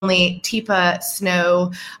Teepa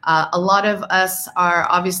Snow. A lot of us are,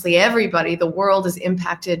 obviously everybody, the world is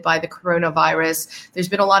impacted by the coronavirus. There's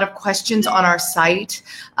been a lot of questions on our site,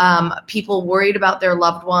 people worried about their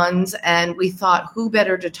loved ones, and we thought who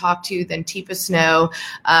better to talk to than Teepa Snow,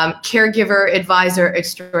 caregiver advisor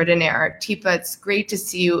extraordinaire. Teepa, it's great to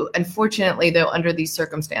see you, unfortunately though, under these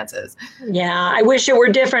circumstances. Yeah, I wish it were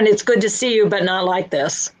different. It's good to see you, but not like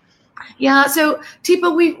this. Yeah, so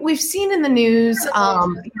Teepa, we've seen in the news,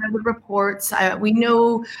 the reports. We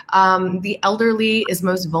know the elderly is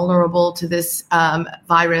most vulnerable to this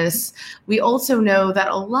virus. We also know that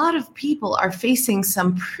a lot of people are facing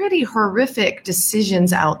some pretty horrific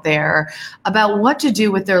decisions out there about what to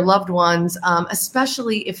do with their loved ones,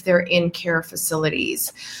 especially if they're in care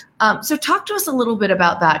facilities. So talk to us a little bit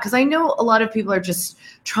about that, because I know a lot of people are just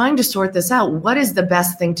trying to sort this out. What is the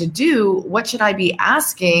best thing to do? What should I be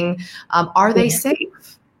asking? Are they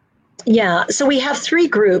safe? Yeah, so we have three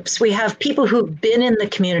groups. We have people who've been in the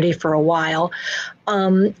community for a while,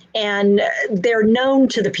 and they're known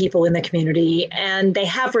to the people in the community, and they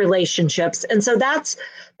have relationships. And so that's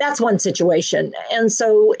one situation. And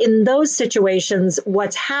so in those situations,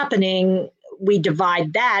 what's happening, we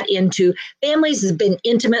divide that into families has been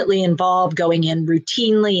intimately involved, going in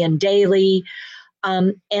routinely and daily.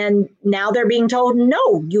 And now they're being told,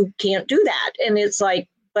 no, you can't do that. And it's like,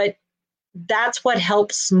 but that's what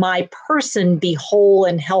helps my person be whole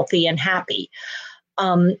and healthy and happy.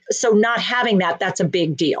 So not having that, that's a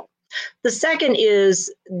big deal. The second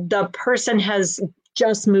is the person has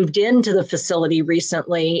just moved into the facility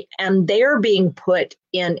recently, and they're being put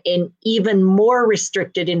in an even more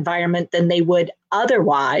restricted environment than they would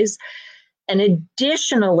otherwise. And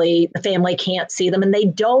additionally, the family can't see them and they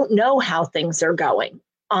don't know how things are going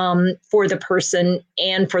for the person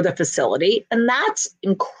and for the facility. And that's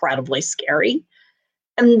incredibly scary.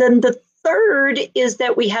 And then the third is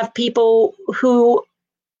that we have people who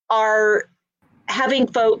are having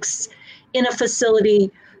folks in a facility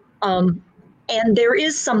and there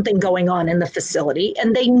is something going on in the facility,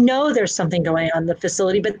 and they know there's something going on in the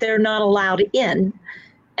facility, but they're not allowed in,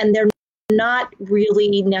 and they're not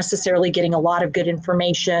really necessarily getting a lot of good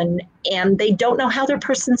information, and they don't know how their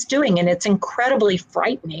person's doing, and it's incredibly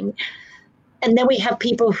frightening. And then we have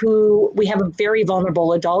people we have a very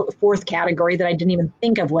vulnerable adult, fourth category that I didn't even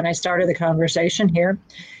think of when I started the conversation here,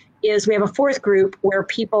 is we have a fourth group where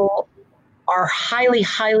people are highly,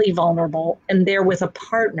 highly vulnerable, and they're with a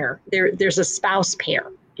partner. There's a spouse pair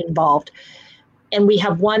involved. And we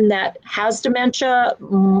have one that has dementia,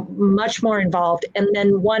 much more involved, and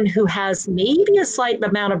then one who has maybe a slight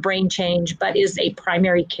amount of brain change, but is a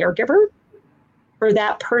primary caregiver for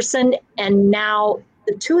that person. And now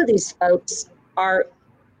the two of these folks are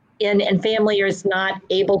in, and family is not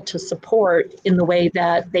able to support in the way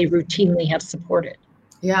that they routinely have supported.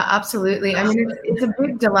 Yeah, absolutely. I mean, it's a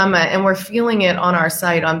big dilemma, and we're feeling it on our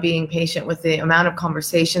site on Being Patient with the amount of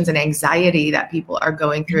conversations and anxiety that people are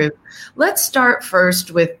going through. Let's start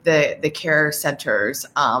first with the care centers,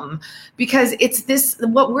 because it's this,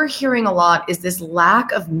 what we're hearing a lot is this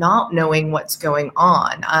lack of not knowing what's going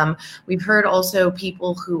on. We've heard also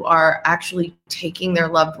people who are actually taking their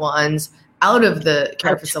loved ones out of the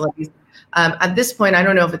care facilities. At this point, I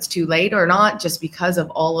don't know if it's too late or not, just because of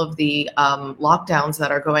all of the lockdowns that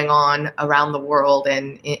are going on around the world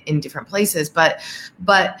and in different places. But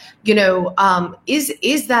you know,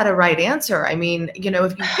 is that a right answer? I mean, you know,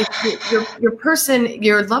 if your person,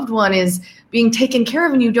 your loved one is being taken care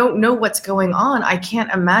of and you don't know what's going on, I can't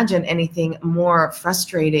imagine anything more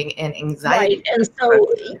frustrating and anxiety. Right, and so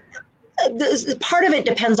part of it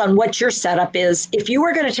depends on what your setup is. If you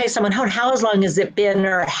were going to take someone home, how long has it been,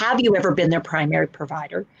 or have you ever been their primary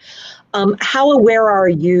provider? How aware are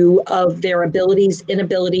you of their abilities,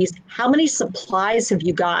 inabilities? How many supplies have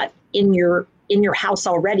you got in your house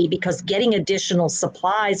already? Because getting additional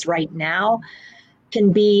supplies right now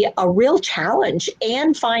can be a real challenge.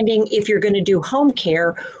 And finding, if you're going to do home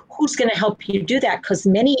care, who's going to help you do that? Because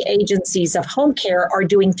many agencies of home care are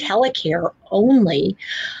doing telecare only.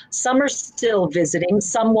 Some are still visiting.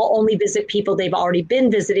 Some will only visit people they've already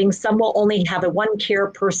been visiting. Some will only have a one care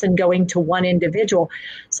person going to one individual.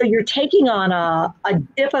 So you're taking on a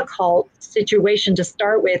difficult situation to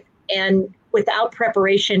start with, and without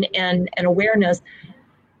preparation and awareness,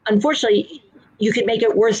 unfortunately, you could make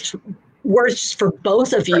it worse for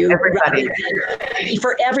both of you,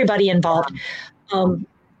 for everybody involved.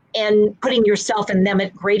 And putting yourself and them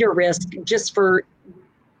at greater risk just for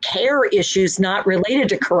care issues not related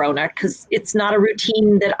to corona, because it's not a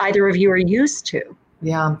routine that either of you are used to.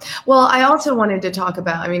 Yeah. Well, I also wanted to talk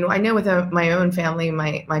about, I mean, I know with my own family,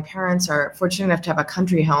 my parents are fortunate enough to have a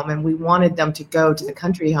country home, and we wanted them to go to the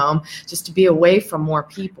country home just to be away from more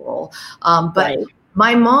people. But Right.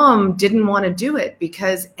 my mom didn't want to do it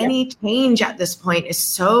because Yep. any change at this point is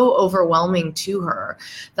so overwhelming to her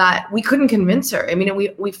that we couldn't convince her. I mean,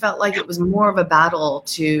 we felt like it was more of a battle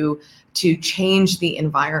to change the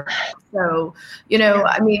environment. So,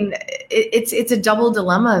 I mean, it's a double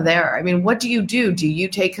dilemma there. I mean, what do you do? Do you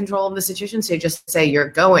take control of the situation? So you just say you're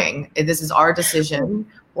going, this is our decision,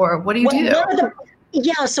 or what do you do?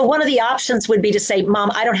 So one of the options would be to say,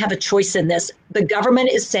 Mom, I don't have a choice in this. The government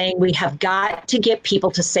is saying we have got to get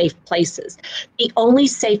people to safe places. The only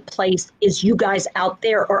safe place is you guys out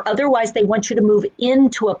there, or otherwise they want you to move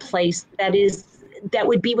into a place that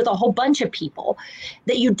would be with a whole bunch of people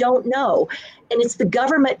that you don't know. And it's the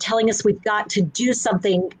government telling us we've got to do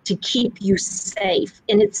something to keep you safe.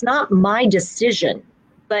 And it's not my decision,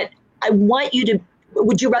 but I want you to,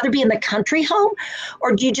 would you rather be in the country home,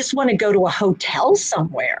 or do you just want to go to a hotel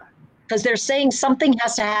somewhere? Because they're saying something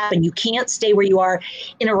has to happen. You can't stay where you are,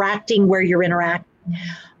 interacting where you're interacting.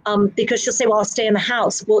 Because she'll say, well, I'll stay in the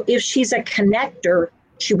house. Well, if she's a connector,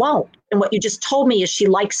 she won't. And what you just told me is she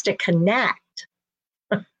likes to connect.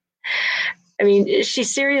 I mean, she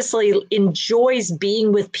seriously enjoys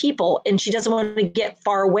being with people, and she doesn't want to get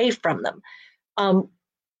far away from them.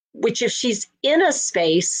 Which if she's in a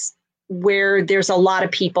space where there's a lot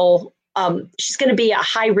of people, she's going to be at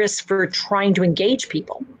high risk for trying to engage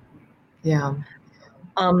people. Yeah.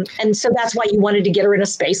 And so that's why you wanted to get her in a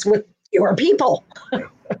space with fewer people.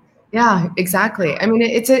 Yeah, exactly. I mean,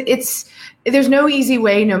 there's no easy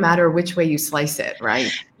way, no matter which way you slice it, right?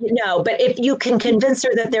 No, but if you can convince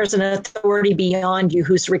her that there's an authority beyond you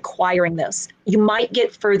who's requiring this, you might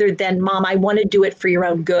get further than, Mom, I want to do it for your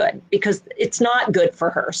own good, because it's not good for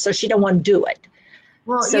her. So she don't want to do it.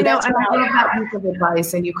 Well, and I love that piece of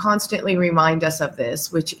advice, and you constantly remind us of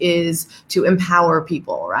this, which is to empower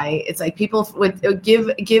people, right? It's like people would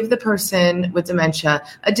give the person with dementia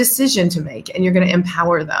a decision to make, and you're going to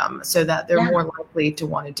empower them so that they're more likely to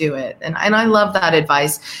want to do it. And I love that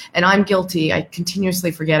advice, and I'm guilty. I continuously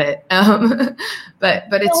forget it. But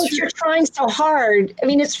it's true. You're trying so hard. I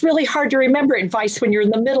mean, it's really hard to remember advice when you're in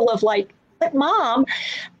the middle of like, but Mom,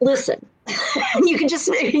 listen. You're just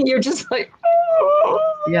like,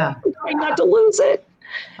 yeah, trying not to lose it.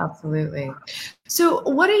 Absolutely. So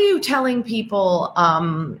what are you telling people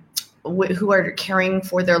who are caring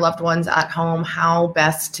for their loved ones at home, how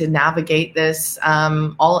best to navigate this? A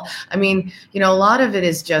lot of it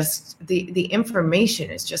is just the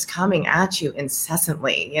information is just coming at you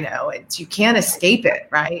incessantly. You can't escape it,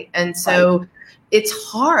 right? And so it's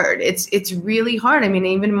hard. It's really hard. I mean,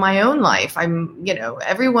 even in my own life,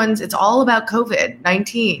 it's all about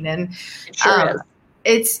COVID-19, and it sure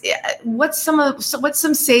is. What's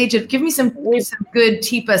some sage? Give me some good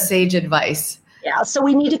TIPA sage advice. Yeah. So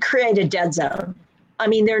we need to create a dead zone. I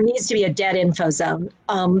mean, there needs to be a dead info zone.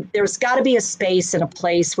 There's got to be a space and a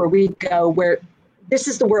place where we go where this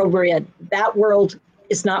is the world we're in. That world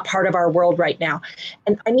is not part of our world right now.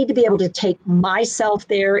 And I need to be able to take myself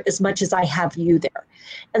there as much as I have you there.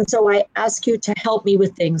 And so I ask you to help me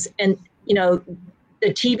with things. And, the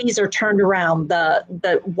TVs are turned around,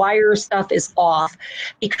 the wire stuff is off,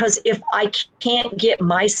 because if I can't get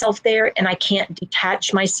myself there and I can't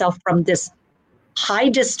detach myself from this high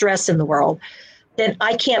distress in the world, then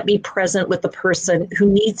I can't be present with the person who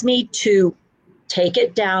needs me to take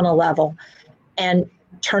it down a level and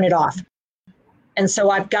turn it off. And so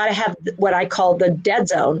I've got to have what I call the dead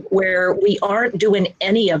zone, where we aren't doing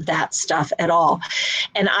any of that stuff at all.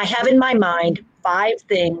 And I have in my mind 5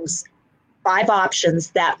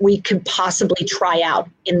 options that we could possibly try out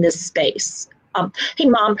in this space. Hey,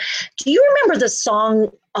 Mom, do you remember the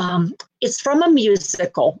song? It's from a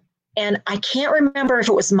musical, and I can't remember if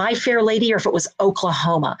it was My Fair Lady or if it was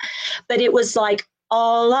Oklahoma, but it was like,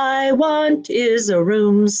 all I want is a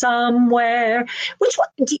room somewhere. Which one?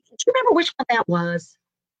 Do you remember which one that was?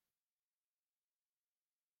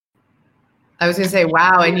 I was going to say,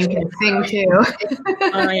 wow, and you can sing too.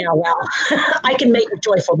 Yeah, well, I can make a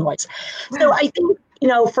joyful noise. So I think,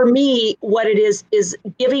 for me, what it is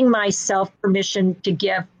giving myself permission to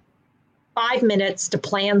give 5 minutes to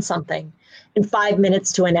plan something and 5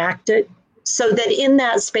 minutes to enact it, so that in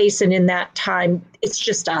that space and in that time, it's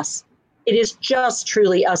just us. It is just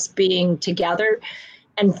truly us being together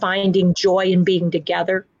and finding joy in being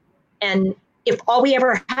together. And if all we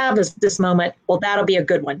ever have is this moment, well, that'll be a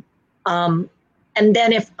good one. And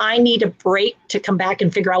then if I need a break to come back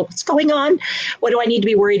and figure out what's going on, what do I need to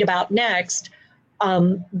be worried about next?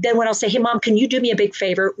 Then when I'll say, hey, Mom, can you do me a big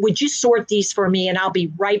favor? Would you sort these for me? And I'll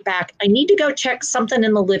be right back. I need to go check something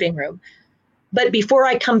in the living room. But before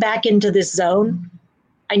I come back into this zone,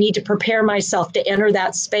 I need to prepare myself to enter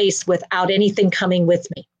that space without anything coming with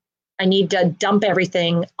me. I need to dump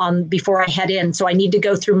everything on before I head in. So I need to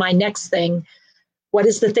go through my next thing. What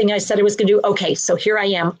is the thing I said I was going to do? Okay, so here I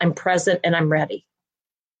am. I'm present and I'm ready.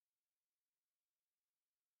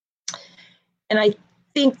 And I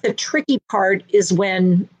think the tricky part is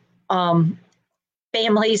when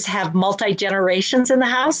families have multi-generations in the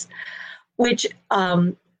house, which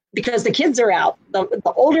because the kids are out,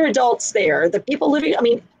 the older adults there, the people living, I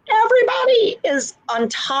mean, everybody is on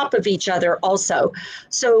top of each other also.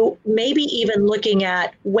 So maybe even looking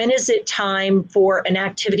at when is it time for an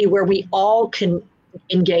activity where we all can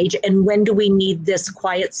engage, and when do we need this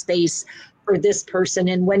quiet space for this person,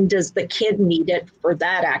 and when does the kid need it for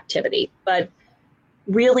that activity? But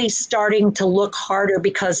really starting to look harder,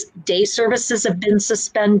 because day services have been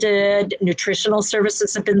suspended, nutritional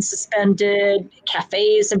services have been suspended,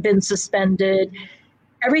 cafes have been suspended,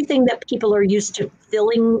 everything that people are used to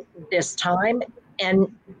filling this time.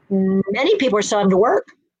 And many people are still having to work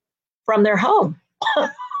from their home.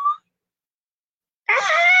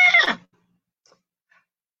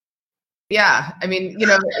 Yeah, I mean, you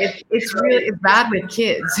know, it's really bad with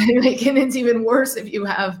kids, and it's even worse if you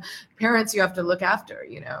have parents you have to look after.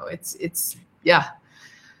 You know, it's yeah,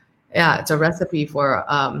 it's a recipe for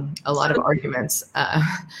a lot of arguments.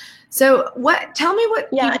 So, tell me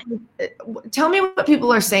what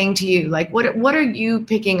people are saying to you. Like, what are you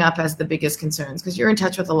picking up as the biggest concerns? Because you're in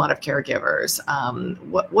touch with a lot of caregivers.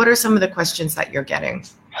 What are some of the questions that you're getting?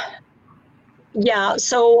 Yeah,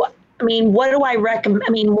 so. I mean, what do I recommend? I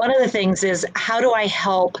mean, one of the things is, how do I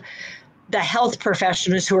help the health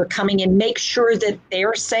professionals who are coming in make sure that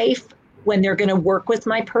they're safe when they're going to work with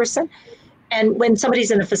my person? And when somebody's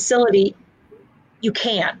in a facility, you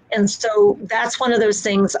can't. And so that's one of those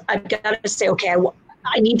things I've got to say, okay,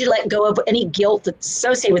 I need to let go of any guilt that's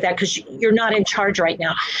associated with that, because you're not in charge right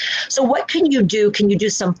now. So what can you do? Can you do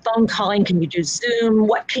some phone calling? Can you do Zoom?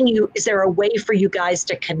 Is there a way for you guys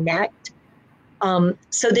to connect?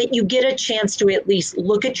 So that you get a chance to at least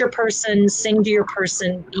look at your person, sing to your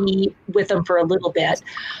person, be with them for a little bit,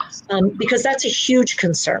 because that's a huge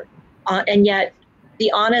concern. And yet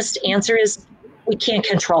the honest answer is we can't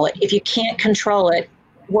control it. If you can't control it,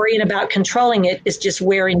 worrying about controlling it is just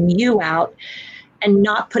wearing you out and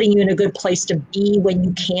not putting you in a good place to be when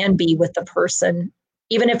you can be with the person,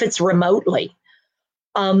 even if it's remotely.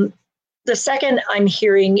 The second I'm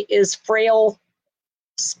hearing is frail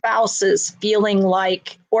spouses feeling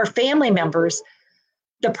like, or family members,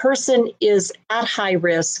 the person is at high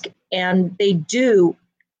risk and they do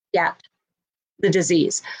get the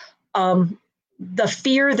disease. The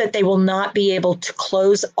fear that they will not be able to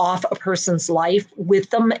close off a person's life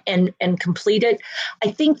with them and complete it.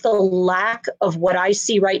 I think the lack of what I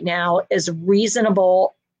see right now is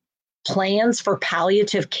reasonable plans for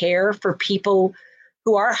palliative care for people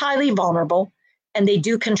who are highly vulnerable and they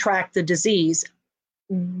do contract the disease.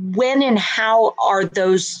 When and how are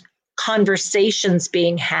those conversations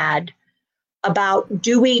being had about,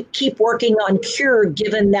 do we keep working on cure,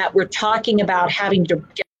 given that we're talking about having to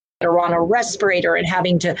get her on a respirator and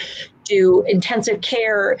having to do intensive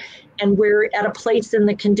care, and we're at a place in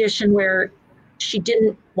the condition where she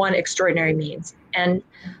didn't want extraordinary means. And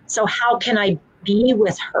so how can I be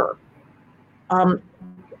with her?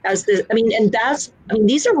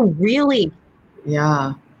 These are really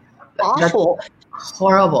awful. That's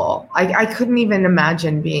horrible. I couldn't even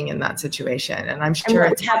imagine being in that situation. And I'm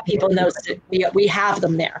sure we have people know that we have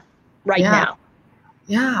them there right now.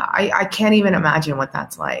 Yeah, I can't even imagine what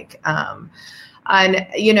that's like. And,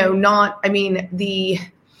 you know,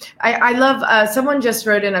 I love, someone just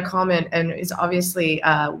wrote in a comment and is obviously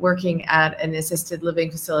working at an assisted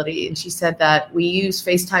living facility. And she said that we use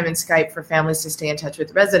FaceTime and Skype for families to stay in touch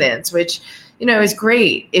with residents, which, you know, is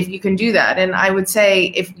great if you can do that. And I would say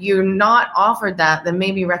if you're not offered that, then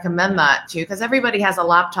maybe recommend that too, because everybody has a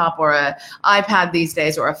laptop or an iPad these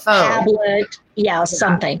days, or a phone. Tablet. Yeah,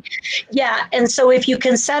 something. Yeah. And so if you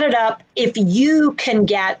can set it up, if you can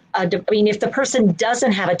get, if the person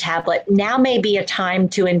doesn't have a tablet, now may be a time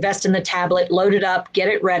to invest in the tablet, load it up, get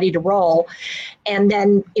it ready to roll, and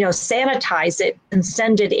then, you know, sanitize it and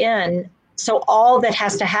send it in. So all that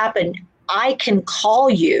has to happen, I can call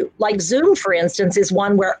you, like Zoom, for instance, is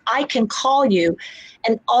one where I can call you,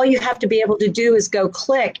 and all you have to be able to do is go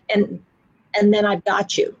click, and then I've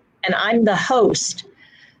got you, and I'm the host.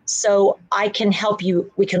 So I can help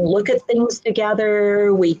you. We can look at things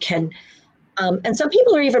together. We can, and some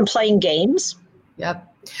people are even playing games.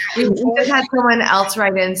 Yep. We just had someone else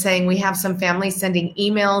write in saying we have some families sending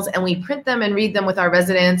emails and we print them and read them with our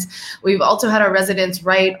residents. We've also had our residents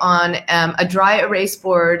write on a dry erase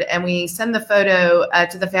board and we send the photo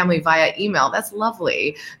to the family via email. That's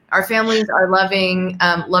lovely. Our families are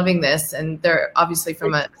loving this, and they're obviously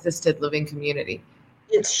from an assisted living community.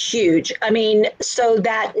 It's huge. I mean, so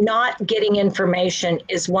that not getting information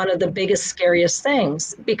is one of the biggest, scariest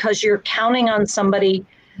things, because you're counting on somebody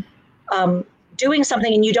doing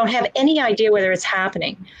something and you don't have any idea whether it's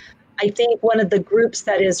happening. I think one of the groups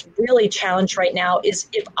that is really challenged right now is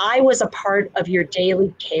if I was a part of your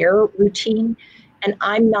daily care routine and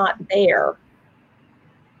I'm not there,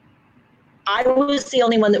 I was the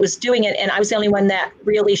only one that was doing it, and I was the only one that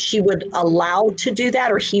really she would allow to do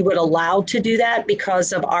that, or he would allow to do that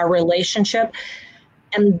because of our relationship.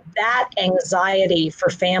 And that anxiety for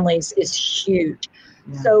families is huge.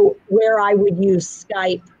 Yeah. So where I would use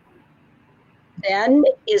Skype then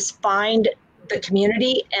is find the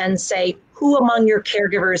community and say, who among your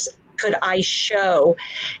caregivers could I show?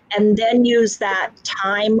 And then use that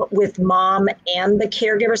time with mom and the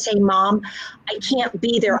caregiver, saying, Mom, I can't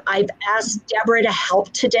be there. I've asked Deborah to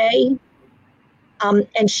help today.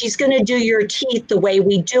 And she's going to do your teeth the way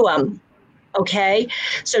we do them. Okay.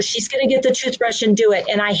 So she's going to get the toothbrush and do it.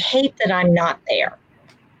 And I hate that I'm not there,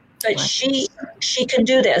 but she can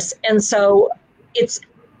do this. And so it's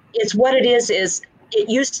what it is it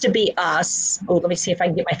used to be us. Oh, let me see if I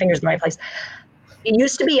can get my fingers in the right place. It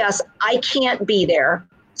used to be us. I can't be there.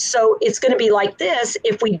 So it's going to be like this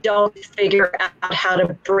if we don't figure out how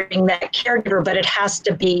to bring that caregiver, but it has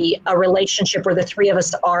to be a relationship where the three of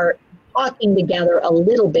us are talking together a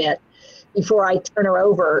little bit before I turn her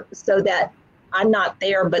over, so that I'm not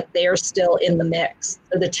there, but they're still in the mix.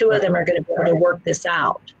 So the two of them are going to be able to work this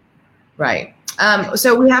out. Right.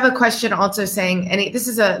 So we have a question also saying, this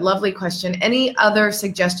is a lovely question. Any other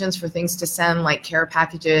suggestions for things to send, like care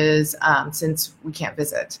packages, since we can't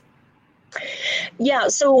visit? Yeah.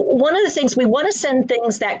 So one of the things, we want to send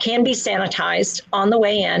things that can be sanitized on the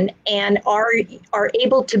way in and are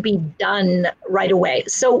able to be done right away.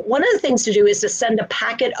 So one of the things to do is to send a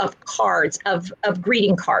packet of cards, of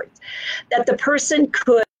greeting cards, that the person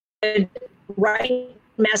could write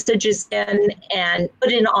messages in and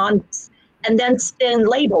put in on, and then send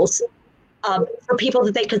labels for people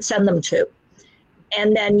that they could send them to.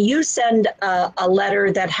 And then you send a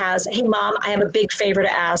letter that has, hey, Mom, I have a big favor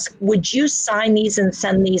to ask. Would you sign these and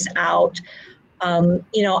send these out?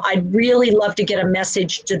 I'd really love to get a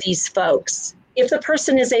message to these folks. If the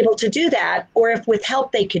person is able to do that, or if with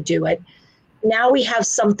help they could do it, now we have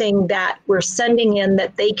something that we're sending in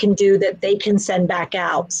that they can do, that they can send back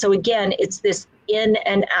out. So again, it's this in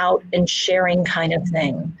and out and sharing kind of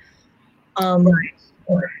thing.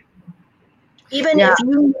 Even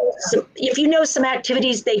if you know some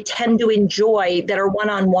activities they tend to enjoy that are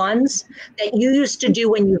one-on-ones that you used to do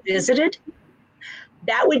when you visited,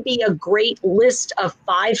 that would be a great list of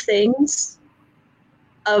 5 things.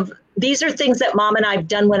 Of these are things that Mom and I've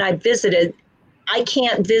done when I visited. I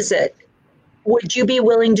can't visit. Would you be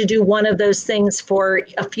willing to do one of those things for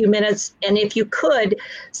a few minutes? And if you could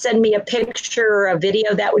send me a picture or a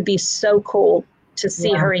video, that would be so cool to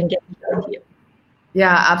see her engage with you.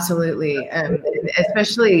 Yeah, absolutely. And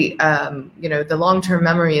especially, the long-term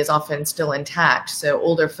memory is often still intact. So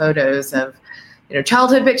older photos of,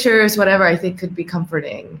 childhood pictures, whatever, I think could be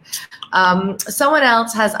comforting. Someone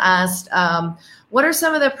else has asked, what are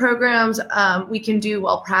some of the programs we can do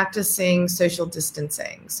while practicing social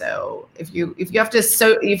distancing? So if you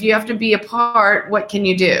have to be apart, what can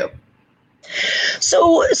you do?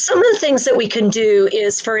 So some of the things that we can do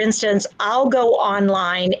is, for instance, I'll go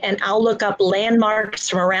online and I'll look up landmarks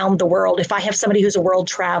from around the world if I have somebody who's a world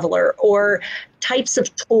traveler, or types of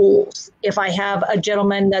tools. If I have a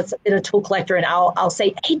gentleman that's in a tool collector, and I'll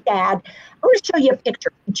say, hey, Dad, I want to show you a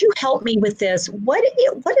picture. Could you help me with this? What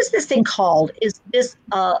is this thing called? Is this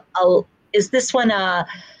is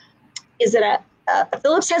it a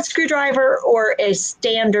Phillips head screwdriver or a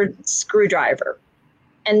standard screwdriver?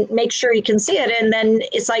 And make sure you can see it. And then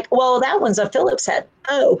it's like, well, that one's a Phillips head.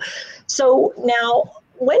 Oh, so now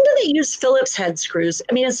when do they use Phillips head screws?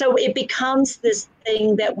 I mean, and so it becomes this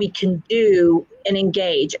thing that we can do and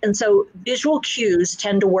engage. And so visual cues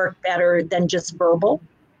tend to work better than just verbal.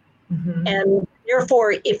 Mm-hmm. And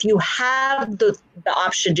therefore, if you have the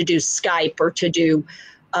option to do Skype or to do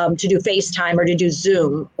FaceTime or to do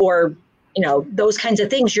Zoom or, those kinds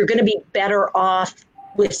of things, you're going to be better off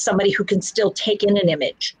with somebody who can still take in an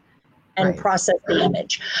image and process the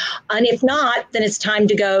image. And if not, then it's time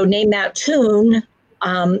to go name that tune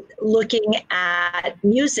looking at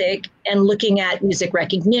music and looking at music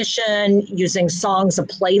recognition, using songs, a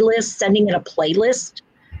playlist, sending it a playlist,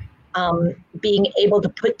 being able to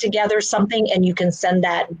put together something, and you can send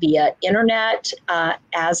that via internet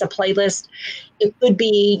as a playlist. It could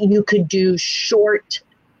be, you could do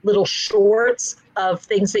little shorts of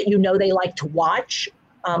things that you know they like to watch,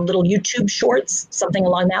 little YouTube shorts, something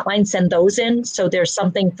along that line, send those in so there's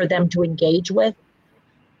something for them to engage with.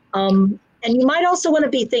 And you might also want to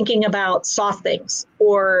be thinking about soft things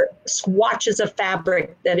or swatches of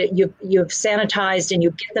fabric that you've sanitized, and you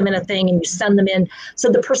get them in a thing and you send them in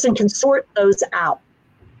so the person can sort those out.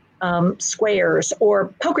 Squares or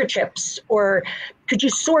poker chips, or could you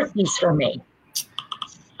sort these for me?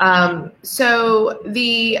 So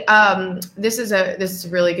this is a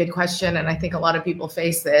really good question, and I think a lot of people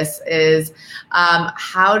face this, is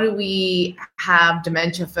how do we have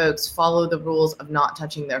dementia folks follow the rules of not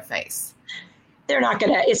touching their face?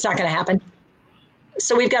 It's not gonna happen.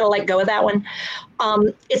 So we've got to let go of that one.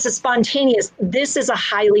 It's this is a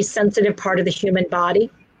highly sensitive part of the human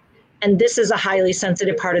body, and this is a highly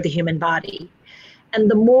sensitive part of the human body.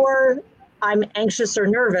 And the more I'm anxious or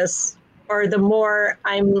nervous, or the more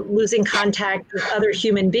I'm losing contact with other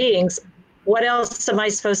human beings, what else am I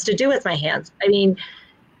supposed to do with my hands? I mean,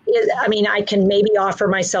 I can maybe offer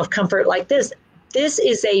myself comfort like this. This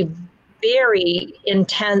is a very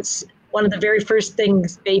intense, one of the very first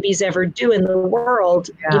things babies ever do in the world,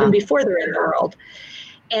 even before they're in the world.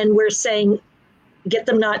 And we're saying, get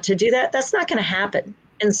them not to do that. That's not going to happen.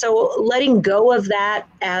 And so letting go of that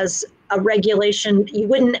as a regulation, you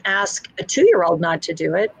wouldn't ask a 2-year-old not to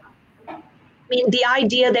do it. I mean, the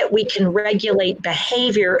idea that we can regulate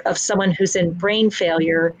behavior of someone who's in brain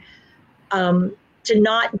failure, to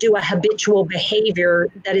not do a habitual behavior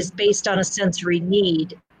that is based on a sensory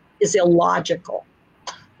need is illogical.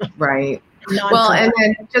 Right. Well, and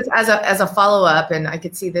then just as a follow-up, and I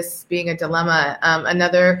could see this being a dilemma,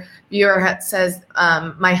 another viewer says,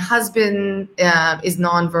 my husband is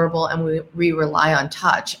nonverbal and we rely on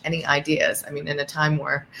touch. Any ideas? I mean, in a time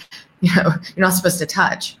where, you're not supposed to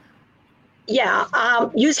touch. Yeah.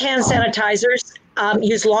 Use hand sanitizers,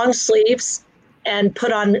 use long sleeves, and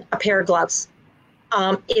put on a pair of gloves.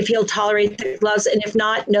 If he'll tolerate the gloves, and if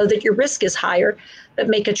not, know that your risk is higher, but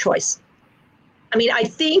make a choice. I mean, I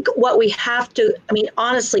think what we have to,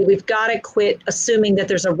 honestly, we've got to quit assuming that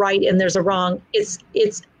there's a right and there's a wrong. It's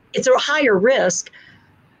a higher risk,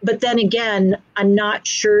 but then again, I'm not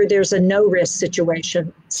sure there's a no risk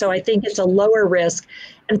situation. So I think it's a lower risk.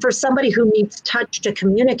 And for somebody who needs touch to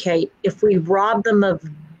communicate, if we rob them of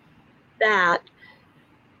that,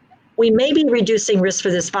 we may be reducing risk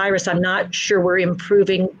for this virus. I'm not sure we're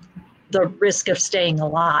improving the risk of staying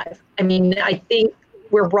alive. I mean, I think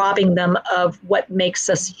we're robbing them of what makes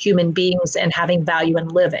us human beings and having value in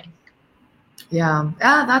living. Yeah,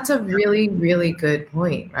 that's a really, really good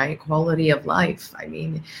point, right? Quality of life. I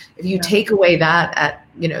mean, if you take away that at,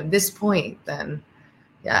 this point, then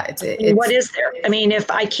it's what is there? I mean,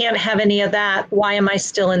 if I can't have any of that, why am I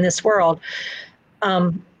still in this world?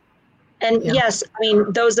 Yes, I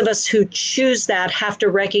mean, those of us who choose that have to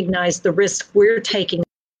recognize the risk we're taking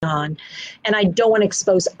on, and I don't want to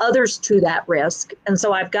expose others to that risk. And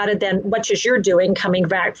so I've got to then, much as you're doing, coming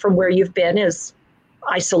back from where you've been is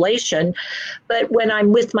isolation. But when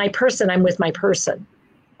I'm with my person, I'm with my person.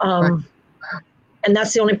 And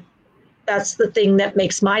that's the thing that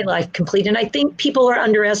makes my life complete. And I think people are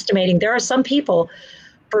underestimating. There are some people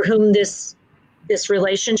for whom this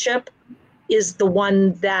relationship is the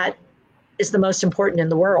one that is the most important in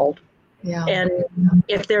the world. Yeah. And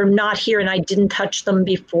if they're not here and I didn't touch them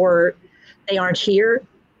before they aren't here,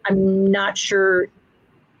 I'm not sure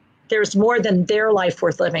there's more than their life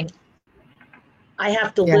worth living. I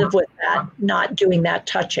have to live with that, not doing that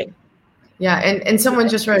touching. Yeah, and someone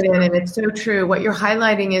just wrote in, and it's so true. What you're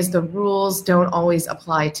highlighting is the rules don't always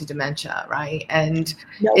apply to dementia, right? And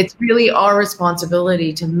it's really our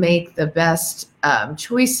responsibility to make the best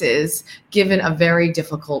choices given a very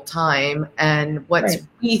difficult time and what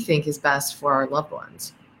we think is best for our loved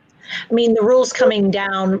ones. I mean, the rules coming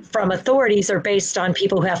down from authorities are based on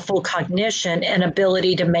people who have full cognition and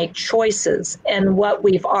ability to make choices. And what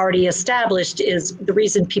we've already established is the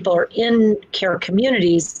reason people are in care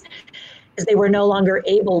communities is they were no longer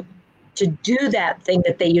able to do that thing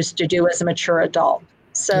that they used to do as a mature adult.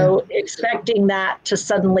 So expecting that to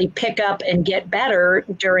suddenly pick up and get better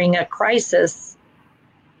during a crisis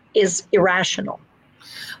is irrational.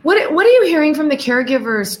 What are you hearing from the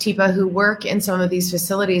caregivers, Teepa, who work in some of these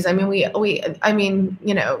facilities? I mean,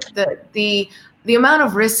 the amount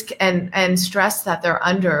of risk and stress that they're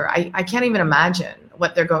under, I can't even imagine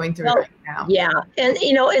what they're going through right now. Yeah. And,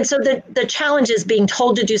 and so the challenge is being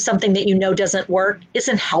told to do something that doesn't work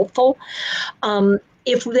isn't helpful.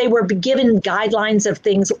 If they were given guidelines of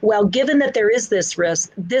things, well, given that there is this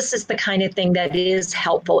risk, this is the kind of thing that is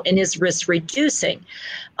helpful and is risk reducing.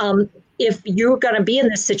 If you're going to be in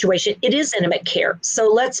this situation, it is intimate care. So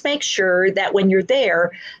let's make sure that when you're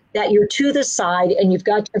there, that you're to the side and you've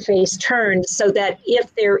got your face turned so that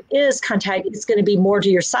if there is contact, it's going to be more to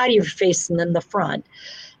your side of your face than the front.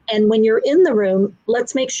 And when you're in the room,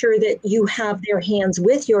 let's make sure that you have their hands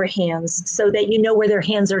with your hands so that you know where their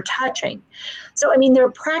hands are touching. So, I mean, there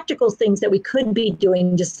are practical things that we could be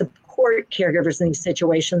doing to support caregivers in these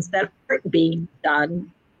situations that aren't being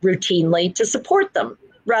done routinely to support them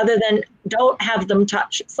rather than don't have them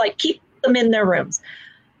touch. It's like keep them in their rooms.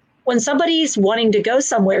 When somebody's wanting to go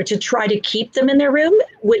somewhere, to try to keep them in their room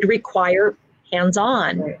would require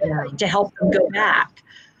hands-on to help them go back.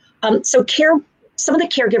 Some of the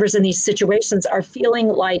caregivers in these situations are feeling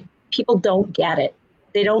like people don't get it.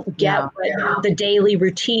 They don't get what the daily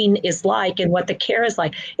routine is like and what the care is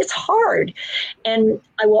like. It's hard. And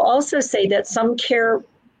I will also say that some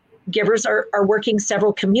caregivers are working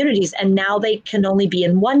several communities, and now they can only be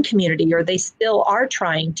in one community, or they still are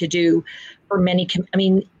trying to do for many. I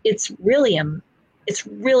mean, it's really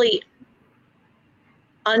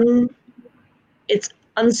it's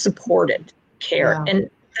unsupported care. Yeah. And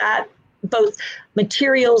that both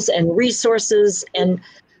materials and resources, and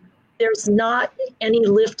there's not any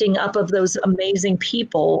lifting up of those amazing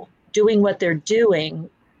people doing what they're doing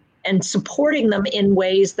and supporting them in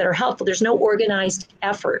ways that are helpful. There's no organized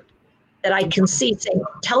effort that I can see saying,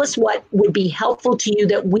 tell us what would be helpful to you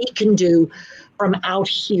that we can do from out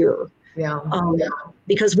here. Yeah.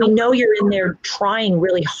 Because we know you're in there trying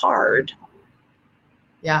really hard.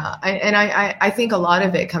 Yeah. I think a lot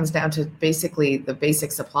of it comes down to basically the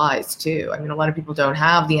basic supplies too. I mean, a lot of people don't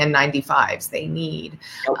have the N95s they need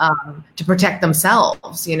to protect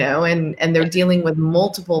themselves, and they're dealing with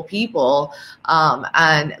multiple people.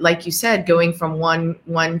 And like you said, going from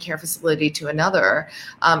one care facility to another,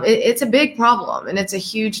 it's a big problem and it's a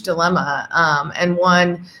huge dilemma, and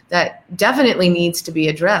one that definitely needs to be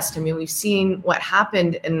addressed. I mean, we've seen what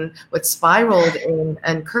happened and what spiraled in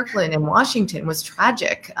Kirkland and Washington was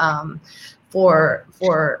tragic. For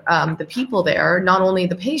the people there, not only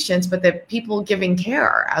the patients, but the people giving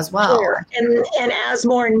care as well. Sure. And as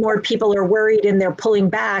more and more people are worried and they're pulling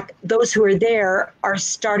back, those who are there are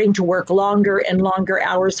starting to work longer and longer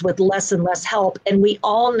hours with less and less help. And we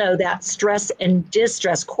all know that stress and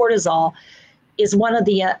distress, cortisol, is one of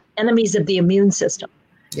the enemies of the immune system.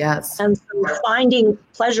 Yes. And so finding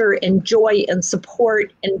pleasure and joy and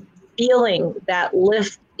support and feeling that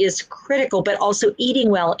lift is critical, but also eating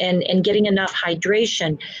well and getting enough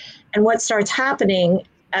hydration. And what starts happening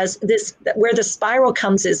as where the spiral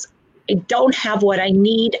comes is, I don't have what I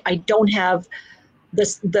need. I don't have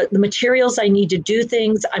the materials I need to do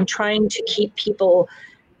things. I'm trying to keep people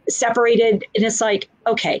separated. And it's like,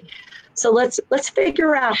 okay, so let's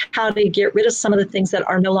figure out how to get rid of some of the things that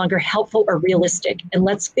are no longer helpful or realistic. And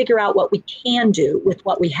let's figure out what we can do with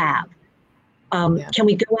what we have. Can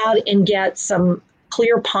we go out and get some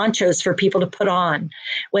clear ponchos for people to put on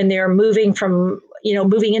when they're moving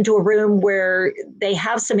into a room where they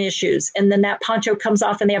have some issues, and then that poncho comes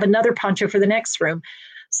off and they have another poncho for the next room,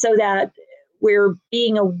 so that we're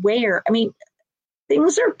being aware. I mean,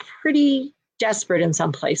 things are pretty desperate in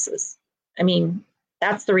some places. I mean,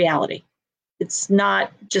 that's the reality. It's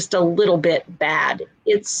not just a little bit bad.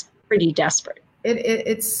 It's pretty desperate. It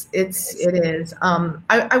is.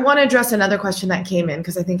 I want to address another question that came in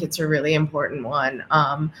because I think it's a really important one.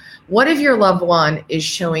 What if your loved one is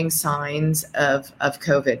showing signs of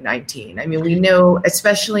COVID-19? I mean, we know,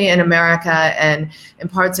 especially in America and in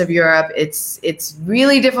parts of Europe, it's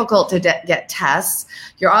really difficult to get tests.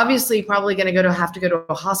 You're obviously probably going to have to go to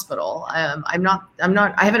a hospital. I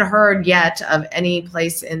haven't heard yet of any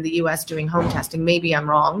place in the U.S. doing home testing. Maybe I'm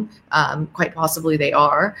wrong. Quite possibly they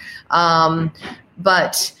are.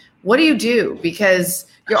 But what do you do? Because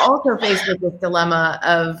you're also faced with this dilemma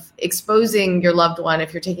of exposing your loved one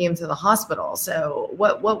if you're taking him to the hospital. So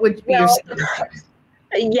what would be your suggestion?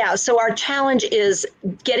 Yeah, so our challenge is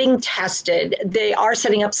getting tested. They are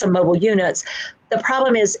setting up some mobile units. The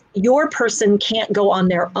problem is your person can't go on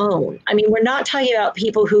their own. I mean, we're not talking about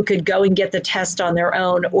people who could go and get the test on their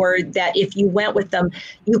own, or that if you went with them,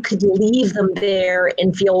 you could leave them there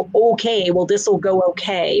and feel, okay, well, this will go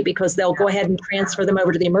okay, because they'll go ahead and transfer them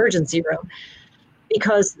over to the emergency room.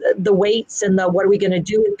 Because the waits and the what are we going to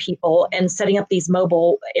do with people and setting up these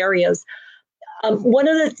mobile areas, One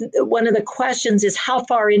of the questions is, how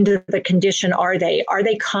far into the condition are they? Are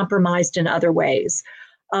they compromised in other ways?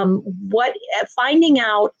 Finding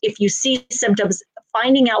out if you see symptoms,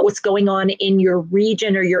 finding out what's going on in your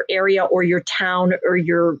region or your area or your town or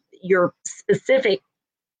your specific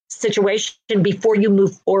situation before you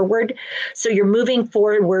move forward. So you're moving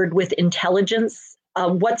forward with intelligence.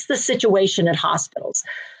 What's the situation at hospitals?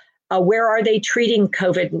 Where are they treating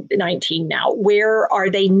COVID-19 now? Where are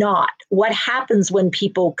they not? What happens when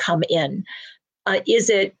people come in? Is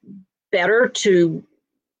it better to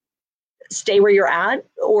stay where you're at,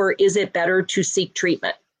 or is it better to seek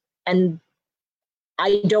treatment? And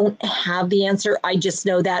I don't have the answer. I just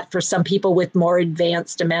know that for some people with more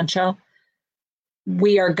advanced dementia,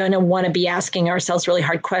 we are going to want to be asking ourselves really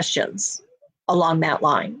hard questions along that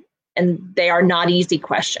line. And they are not easy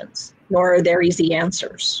questions, nor are there easy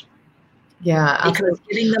answers. Yeah, absolutely. Because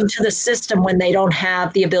getting them to the system when they don't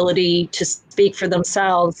have the ability to speak for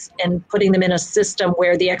themselves and putting them in a system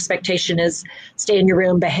where the expectation is stay in your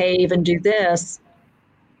room, behave, and do this,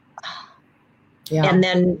 and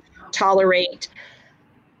then tolerate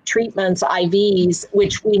treatments, IVs,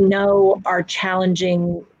 which we know are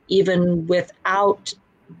challenging even without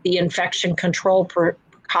the infection control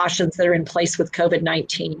precautions that are in place with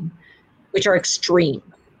COVID-19, which are extreme.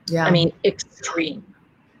 Yeah. I mean, extreme.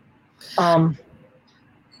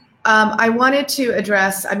 I wanted to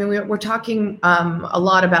address, I mean, we're talking a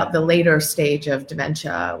lot about the later stage of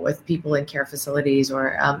dementia with people in care facilities,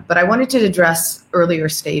 but I wanted to address earlier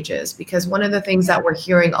stages, because one of the things that we're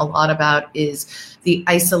hearing a lot about is the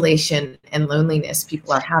isolation and loneliness.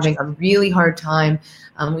 People are having a really hard time.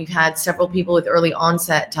 We've had several people with early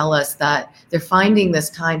onset tell us that they're finding this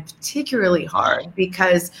time particularly hard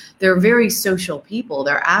because they're very social people,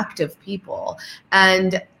 they're active people,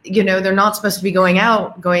 and they're not supposed to be going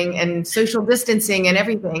and social distancing and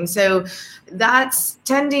everything. So that's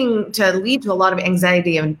tending to lead to a lot of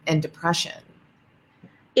anxiety and depression.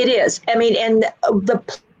 It is. I mean, and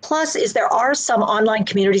the plus is there are some online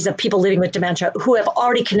communities of people living with dementia who have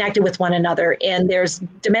already connected with one another. And there's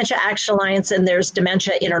Dementia Action Alliance, and there's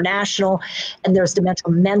Dementia International, and there's Dementia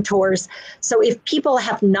Mentors. So if people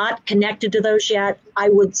have not connected to those yet, I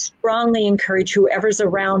would strongly encourage whoever's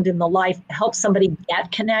around in the life to help somebody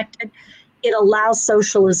get connected. It allows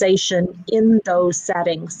socialization in those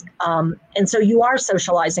settings. And so you are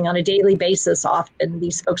socializing on a daily basis. Often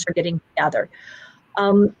these folks are getting together.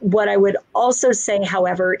 What I would also say,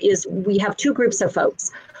 however, is we have two groups of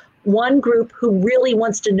folks. One group who really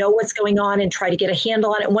wants to know what's going on and try to get a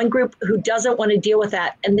handle on it. One group who doesn't want to deal with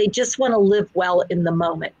that, and they just want to live well in the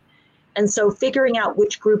moment. And so figuring out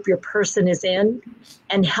which group your person is in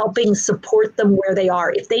and helping support them where they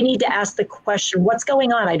are. If they need to ask the question, what's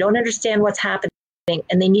going on? I don't understand what's happening.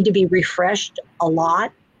 And they need to be refreshed a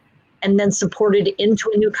lot and then supported into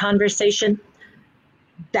a new conversation.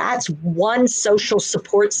 That's one social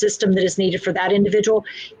support system that is needed for that individual.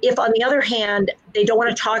 If, on the other hand, they don't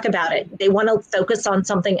want to talk about it, they want to focus on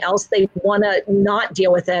something else, they want to not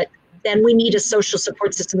deal with it, then we need a social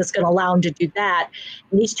support system that's going to allow them to do that.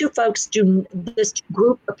 And these two folks this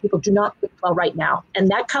group of people do not fit well right now. And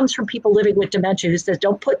that comes from people living with dementia who says,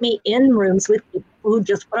 don't put me in rooms with people who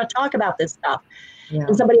just want to talk about this stuff. Yeah.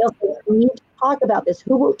 And somebody else says, we need to talk about this.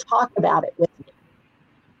 Who will talk about it with me?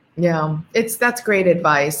 Yeah, that's great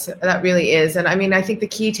advice. That really is. And I mean, I think the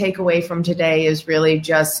key takeaway from today is really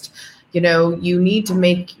just, you need to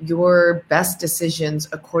make your best decisions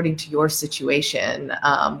according to your situation,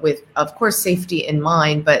 with, of course, safety in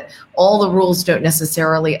mind, but all the rules don't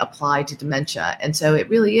necessarily apply to dementia. And so it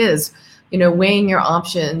really is, weighing your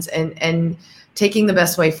options and taking the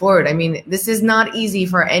best way forward. I mean, this is not easy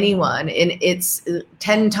for anyone, and it's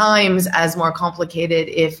 10 times as more complicated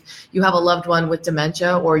if you have a loved one with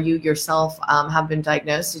dementia or you yourself have been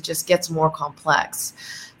diagnosed. It just gets more complex.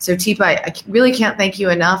 So Teepa, I really can't thank you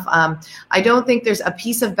enough. I don't think there's a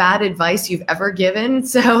piece of bad advice you've ever given.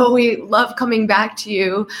 So we love coming back to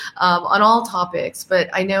you on all topics, but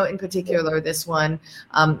I know in particular this one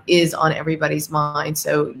is on everybody's mind.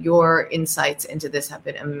 So your insights into this have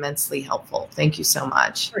been immensely helpful. Thank you so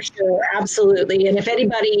much. For sure, absolutely. And if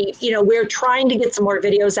anybody, we're trying to get some more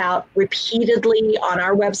videos out repeatedly on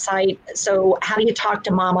our website. So how do you talk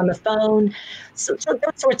to mom on the phone? So those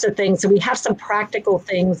sorts of things. So we have some practical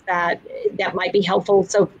things that might be helpful.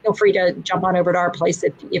 So feel free to jump on over to our place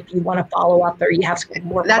if you want to follow up or you have some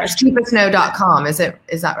more questions. That's teepasnow.com.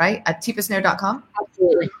 Is that right? At teepasnow.com?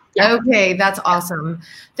 Absolutely. Yeah. Okay, that's awesome.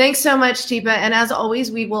 Thanks so much, Teepa. And as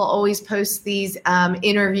always, we will always post these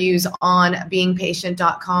interviews on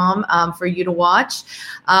beingpatient.com for you to watch.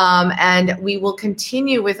 And we will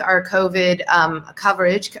continue with our COVID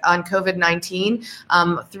coverage on COVID-19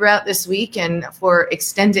 throughout this week and for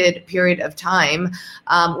extended period of time.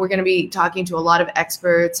 We're going to be talking to a lot of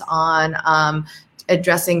experts on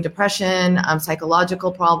addressing depression,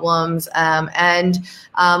 psychological problems, and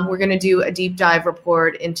we're going to do a deep dive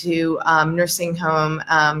report into nursing home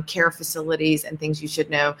care facilities and things you should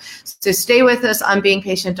know. So stay with us on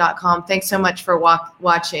beingpatient.com. Thanks so much for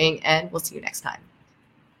watching, and we'll see you next time.